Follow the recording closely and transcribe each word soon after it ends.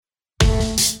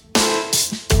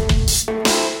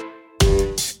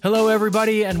Hello,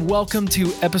 everybody, and welcome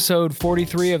to episode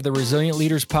 43 of the Resilient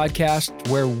Leaders Podcast,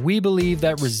 where we believe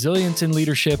that resilience in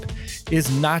leadership is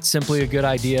not simply a good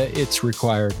idea, it's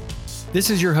required.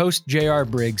 This is your host, J.R.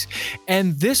 Briggs,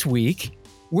 and this week,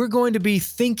 we're going to be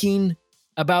thinking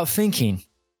about thinking.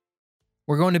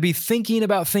 We're going to be thinking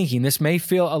about thinking. This may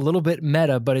feel a little bit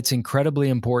meta, but it's incredibly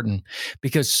important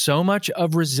because so much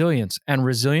of resilience and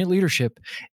resilient leadership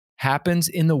happens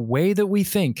in the way that we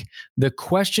think, the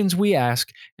questions we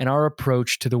ask, and our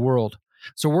approach to the world.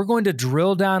 So we're going to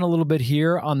drill down a little bit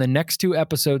here on the next two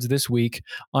episodes this week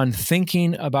on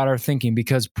thinking about our thinking,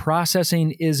 because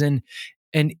processing is an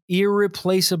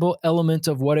irreplaceable element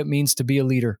of what it means to be a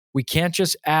leader. We can't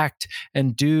just act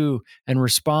and do and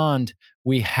respond.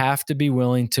 We have to be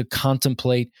willing to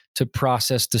contemplate, to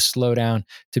process, to slow down,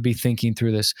 to be thinking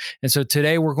through this. And so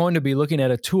today we're going to be looking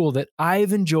at a tool that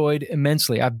I've enjoyed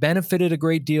immensely. I've benefited a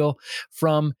great deal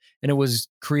from, and it was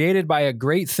created by a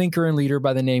great thinker and leader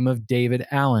by the name of David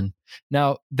Allen.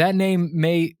 Now, that name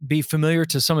may be familiar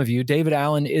to some of you. David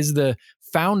Allen is the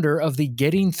founder of the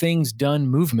Getting Things Done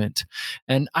movement.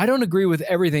 And I don't agree with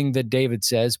everything that David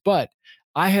says, but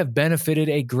I have benefited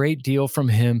a great deal from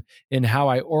him in how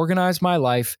I organize my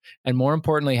life and, more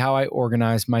importantly, how I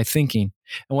organize my thinking.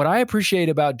 And what I appreciate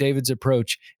about David's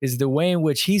approach is the way in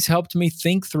which he's helped me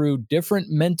think through different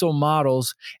mental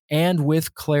models and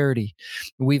with clarity.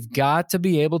 We've got to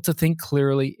be able to think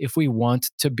clearly if we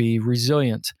want to be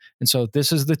resilient. And so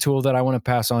this is the tool that I want to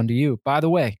pass on to you. By the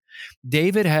way,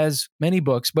 David has many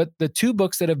books, but the two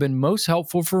books that have been most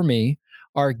helpful for me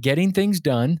are Getting Things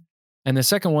Done, and the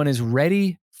second one is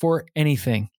Ready for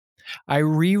Anything. I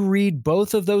reread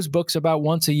both of those books about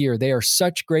once a year. They are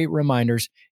such great reminders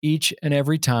each and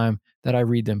every time that I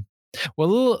read them.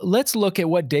 Well, let's look at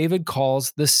what David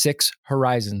calls the 6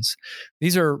 horizons.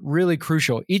 These are really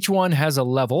crucial. Each one has a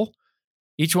level,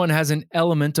 each one has an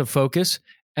element of focus,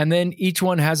 and then each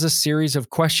one has a series of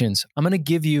questions. I'm going to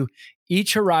give you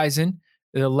each horizon,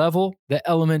 the level, the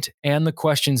element, and the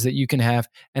questions that you can have.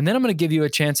 And then I'm going to give you a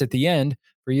chance at the end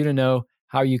for you to know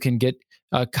how you can get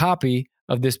a copy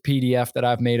of this PDF that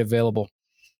I've made available.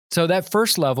 So that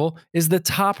first level is the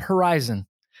top horizon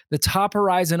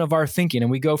of our thinking.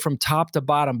 And we go from top to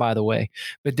bottom, by the way.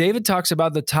 But David talks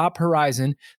about the top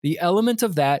horizon. The element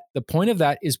of that, the point of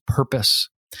that is purpose.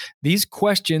 These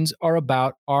questions are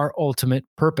about our ultimate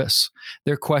purpose.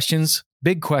 They're questions,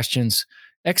 big questions,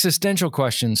 existential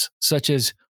questions, such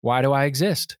as, why do I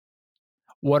exist?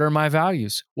 What are my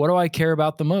values? What do I care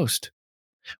about the most?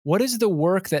 What is the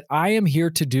work that I am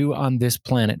here to do on this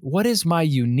planet? What is my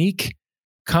unique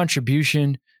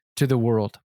contribution to the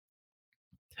world?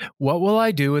 What will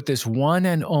I do with this one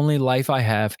and only life I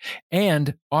have?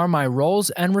 And are my roles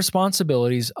and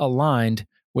responsibilities aligned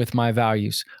with my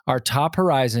values? Our top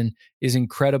horizon is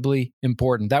incredibly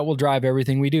important. That will drive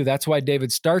everything we do. That's why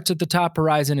David starts at the top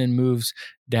horizon and moves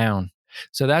down.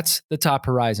 So that's the top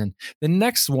horizon. The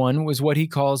next one was what he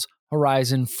calls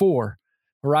Horizon 4.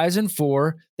 Horizon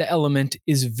 4, the element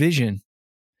is vision.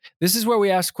 This is where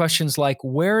we ask questions like,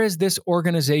 where is this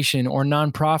organization or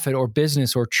nonprofit or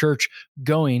business or church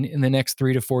going in the next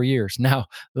 3 to 4 years? Now,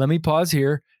 let me pause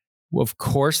here. Of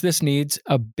course, this needs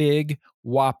a big,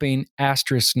 whopping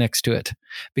asterisk next to it,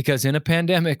 because in a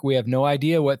pandemic, we have no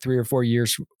idea what 3 or 4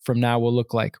 years from now will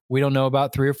look like. We don't know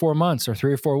about 3 or 4 months or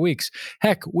 3 or 4 weeks.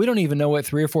 Heck, we don't even know what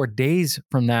 3 or 4 days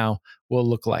from now will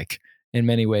look like in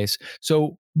many ways.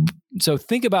 So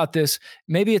think about this.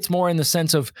 Maybe it's more in the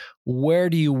sense of, where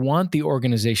do you want the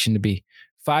organization to be?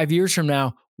 5 years from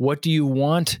now, what do you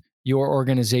want your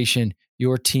organization,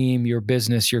 your team, your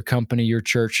business, your company, your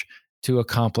church to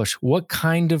accomplish? What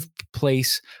kind of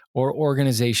place or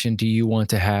organization do you want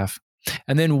to have?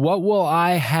 And then what will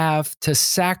I have to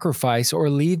sacrifice or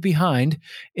leave behind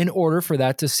in order for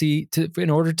that to see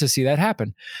that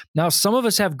happen? Now, some of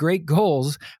us have great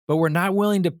goals, but we're not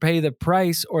willing to pay the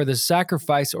price or the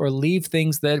sacrifice or leave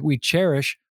things that we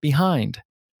cherish behind.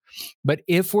 But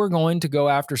if we're going to go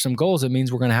after some goals, it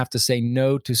means we're going to have to say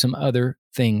no to some other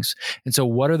things. And so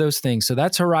what are those things? So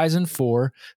that's Horizon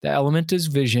 4. The element is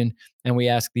vision, and we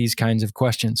ask these kinds of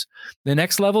questions. The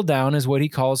next level down is what he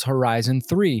calls Horizon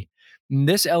 3. And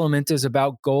this element is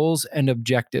about goals and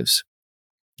objectives.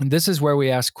 And this is where we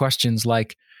ask questions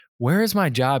like, where is my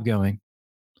job going?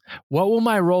 What will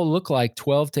my role look like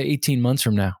 12 to 18 months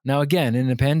from now? Now, again, in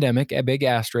a pandemic, a big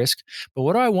asterisk, but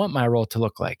what do I want my role to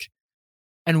look like?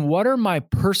 And what are my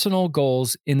personal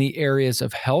goals in the areas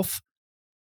of health,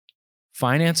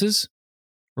 finances,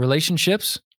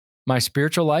 relationships, my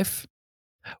spiritual life?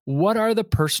 What are the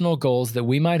personal goals that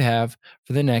we might have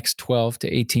for the next 12 to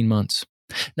 18 months?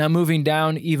 Now, moving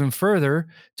down even further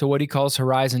to what he calls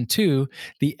Horizon 2,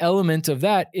 the element of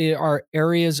that are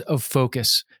areas of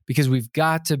focus, because we've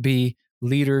got to be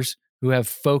leaders who have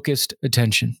focused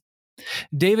attention.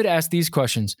 David asked these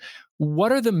questions.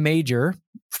 What are the major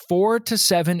 4 to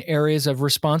 7 areas of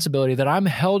responsibility that I'm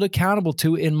held accountable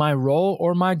to in my role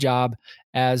or my job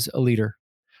as a leader?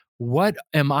 What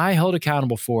am I held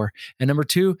accountable for? And number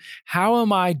 2, how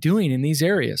am I doing in these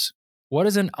areas? What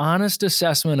is an honest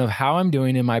assessment of how I'm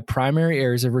doing in my primary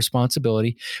areas of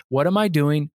responsibility? What am I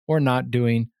doing or not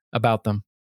doing about them?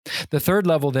 The third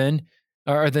level then,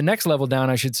 or the next level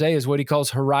down, I should say, is what he calls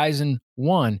Horizon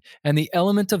 1. And the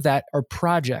element of that are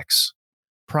projects.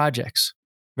 Projects.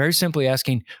 Very simply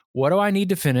asking, what do I need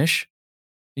to finish?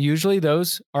 Usually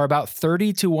those are about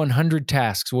 30 to 100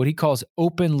 tasks, what he calls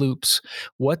open loops.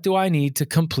 What do I need to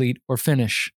complete or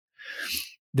finish?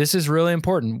 This is really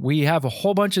important. We have a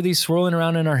whole bunch of these swirling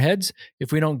around in our heads.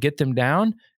 If we don't get them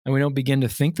down and we don't begin to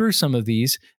think through some of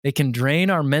these, they can drain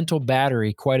our mental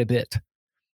battery quite a bit.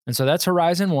 And so that's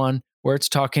Horizon 1, where it's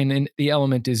talking, and the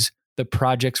element is the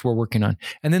projects we're working on.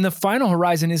 And then the final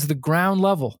horizon is the ground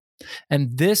level.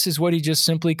 And this is what he just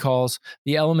simply calls,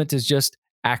 the element is just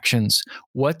actions.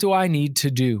 What do I need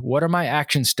to do? What are my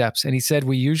action steps? And he said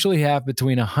we usually have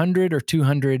between 100 or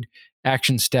 200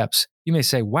 action steps. You may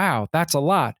say, wow, that's a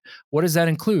lot. What does that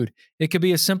include? It could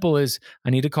be as simple as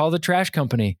I need to call the trash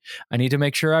company. I need to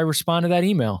make sure I respond to that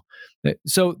email.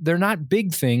 So they're not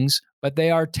big things, but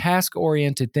they are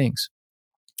task-oriented things.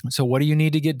 So what do you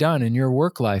need to get done in your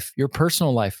work life, your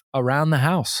personal life, around the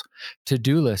house,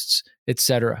 to-do lists,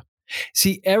 etc.?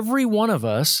 See, every one of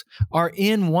us are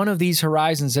in one of these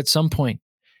horizons at some point.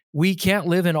 We can't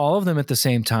live in all of them at the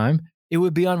same time. It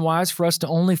would be unwise for us to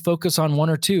only focus on 1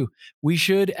 or 2. We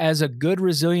should, as a good,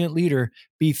 resilient leader,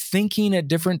 be thinking at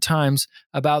different times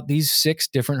about these 6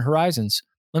 different horizons.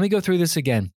 Let me go through this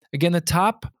again. Again, the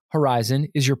top horizon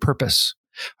is your purpose.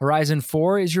 Horizon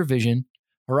 4 is your vision.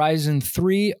 Horizon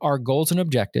 3 are goals and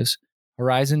objectives.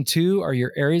 Horizon 2 are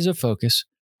your areas of focus.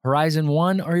 Horizon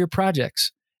 1 are your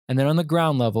projects. And then on the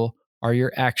ground level are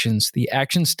your actions, the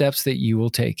action steps that you will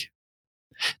take.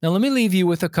 Now, let me leave you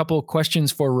with a couple of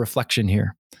questions for reflection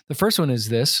here. The first one is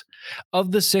this.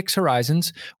 Of the 6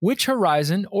 horizons, which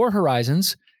horizon or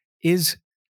horizons is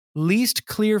least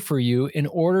clear for you in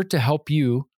order to help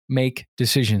you make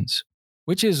decisions?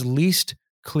 Which is least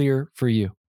clear for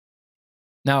you?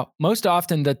 Now, most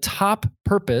often the top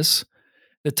purpose,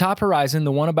 the top horizon,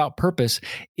 the one about purpose,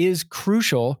 is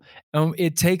crucial.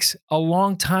 It takes a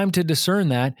long time to discern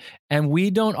that, and we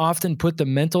don't often put the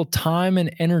mental time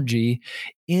and energy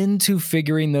into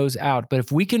figuring those out. But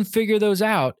if we can figure those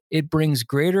out, it brings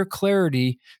greater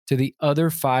clarity to the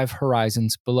other 5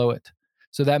 horizons below it.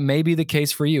 So that may be the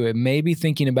case for you. It may be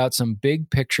thinking about some big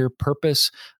picture,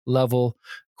 purpose level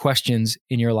questions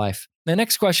in your life. The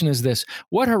next question is this.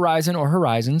 What horizon or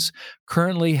horizons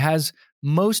currently has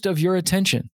most of your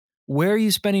attention? Where are you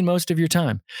spending most of your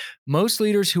time? Most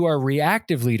leaders who are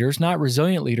reactive leaders, not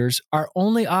resilient leaders, are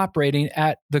only operating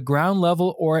at the ground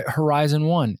level or at Horizon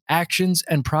 1, actions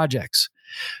and projects.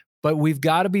 But we've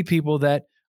got to be people that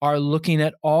are looking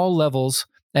at all levels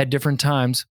at different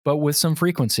times, but with some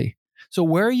frequency. So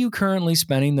where are you currently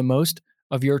spending the most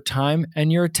of your time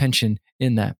and your attention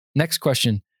in that? Next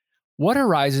question. What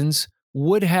horizons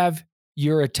would have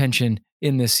your attention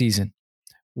in this season?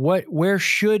 Where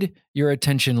should your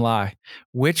attention lie?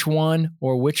 Which one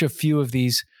or which a few of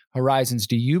these horizons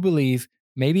do you believe,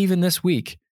 maybe even this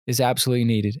week, is absolutely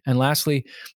needed? And lastly,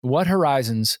 what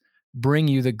horizons bring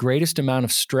you the greatest amount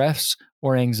of stress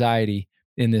or anxiety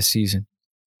in this season?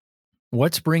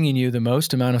 What's bringing you the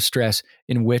most amount of stress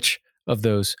in which of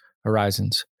those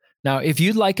horizons? Now, if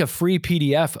you'd like a free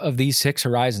PDF of these 6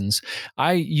 horizons,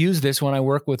 I use this when I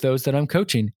work with those that I'm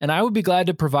coaching, and I would be glad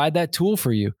to provide that tool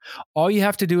for you. All you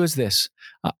have to do is this.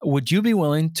 Would you be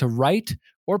willing to write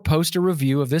or post a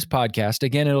review of this podcast?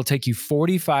 Again, it'll take you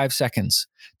 45 seconds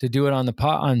to do it on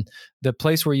the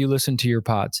place where you listen to your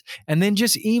pods. And then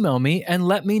just email me and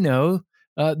let me know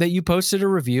that you posted a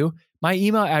review. My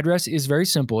email address is very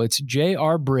simple. It's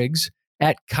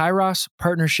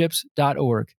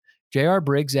jrbriggs@kairospartnerships.org.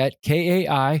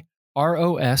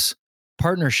 jrbriggs@KAIROS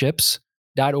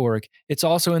partnerships.org. It's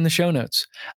also in the show notes.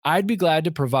 I'd be glad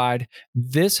to provide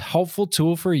this helpful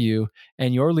tool for you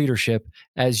and your leadership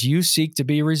as you seek to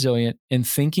be resilient in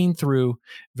thinking through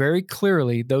very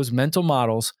clearly those mental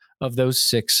models of those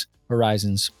 6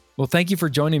 horizons. Well, thank you for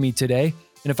joining me today.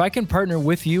 And if I can partner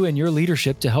with you and your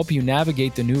leadership to help you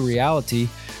navigate the new reality,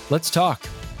 let's talk.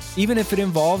 Even if it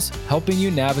involves helping you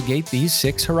navigate these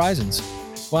 6 horizons.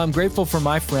 Well, I'm grateful for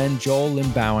my friend Joel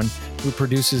Limbowen who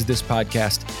produces this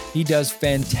podcast. He does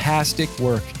fantastic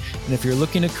work. And if you're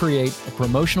looking to create a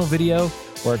promotional video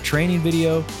or a training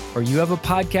video, or you have a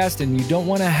podcast and you don't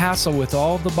want to hassle with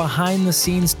all the behind the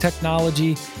scenes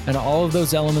technology and all of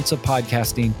those elements of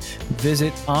podcasting,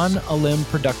 visit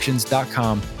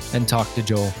onalimproductions.com and talk to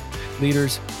Joel.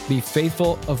 Leaders, be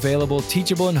faithful, available,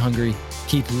 teachable, and hungry.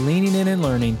 Keep leaning in and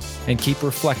learning, and keep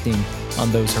reflecting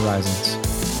on those horizons.